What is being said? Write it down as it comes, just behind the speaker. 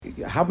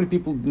how many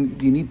people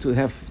do you need to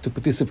have to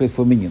participate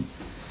for a minyan?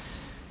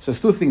 So there's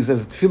two things.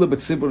 There's tefillah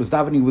b'tzibur, is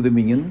davening with a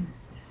minyan,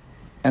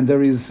 and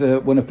there is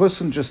when a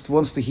person just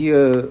wants to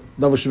hear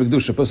davar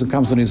shebekdusha. A person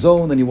comes on his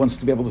own and he wants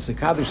to be able to say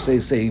kaddish,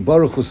 say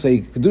baruch, or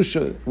say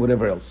kedusha,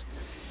 whatever else.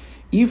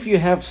 If you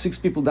have 6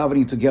 people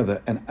davening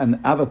together and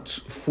other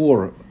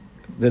 4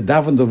 they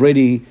davened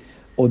already,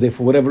 or they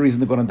for whatever reason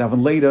they're going to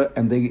daven later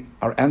and they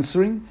are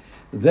answering,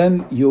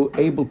 then you're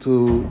able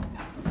to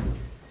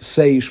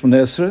say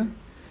Shmoneh Esrei,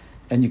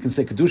 and you can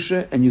say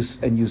kedusha, and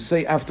you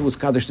say afterwards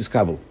kaddish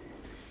diskabel.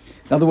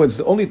 In other words,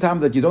 the only time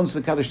that you don't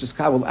say kaddish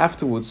diskabel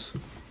afterwards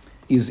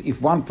is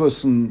if one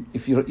person,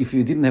 if you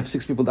didn't have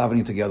 6 people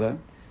davening together,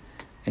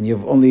 and you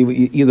have only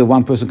either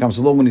one person comes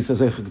along and he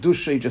says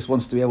kedusha, he just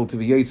wants to be able to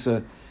be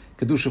yotze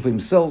kedusha for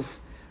himself.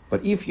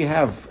 But if you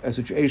have a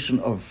situation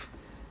of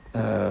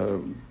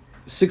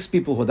 6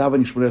 people who are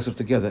davening Shmoneh Esrei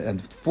together,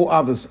 and 4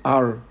 others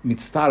are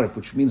mitztaref,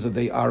 which means that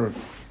they are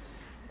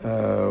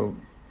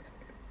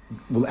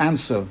will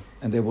answer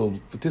and they will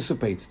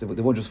participate.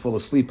 They won't just fall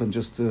asleep and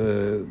just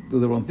do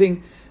their own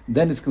thing.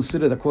 Then it's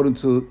considered, according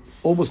to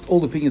almost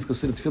all opinions,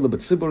 considered tefillah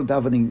b'tzibur,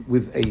 davening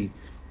with a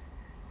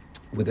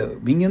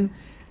minyan,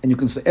 and you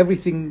can say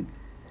everything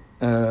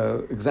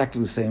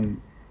exactly the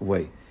same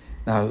way.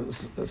 Now,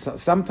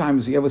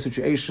 sometimes you have a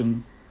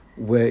situation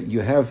where you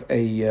have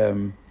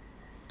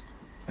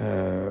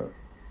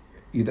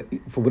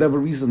for whatever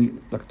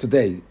reason, like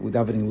today, we're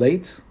davening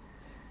late,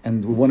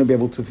 and we want to be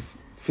able to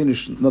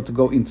finish, not to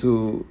go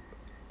into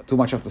too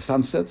much after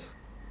sunset,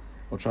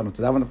 or try not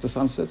to daven after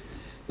sunset.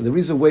 So there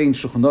is a way in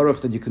Shulchan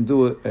Aruch that you can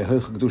do a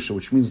hoich kedusha,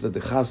 which means that the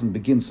chazan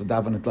begins to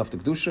daven at lafte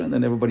kedusha, and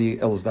then everybody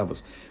else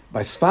davens.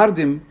 By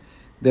Sfardim,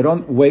 they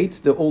don't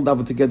wait; they all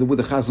daven together with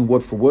the chazan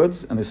word for word,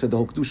 and they said the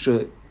whole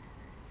kedusha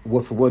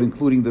word for word,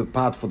 including the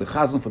part for the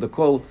chazan, for the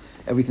kol,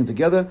 everything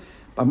together.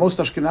 By most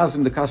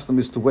Ashkenazim, the custom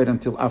is to wait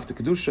until after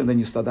kedusha, and then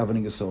you start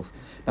davening yourself.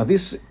 Now,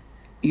 this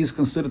is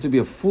considered to be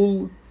a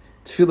full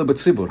tefillah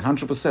b'tzibur,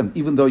 100%,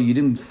 even though you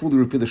didn't fully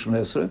repeat the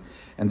Shmoneh Esrei,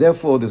 and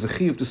therefore there's a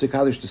chiyuv to say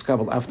kaddish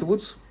diskabel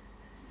afterwards,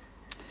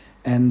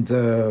 and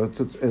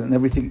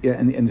everything,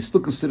 and it's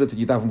still considered that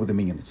you daven with a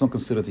minyan. It's not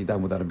considered that you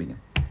daven without a minyan.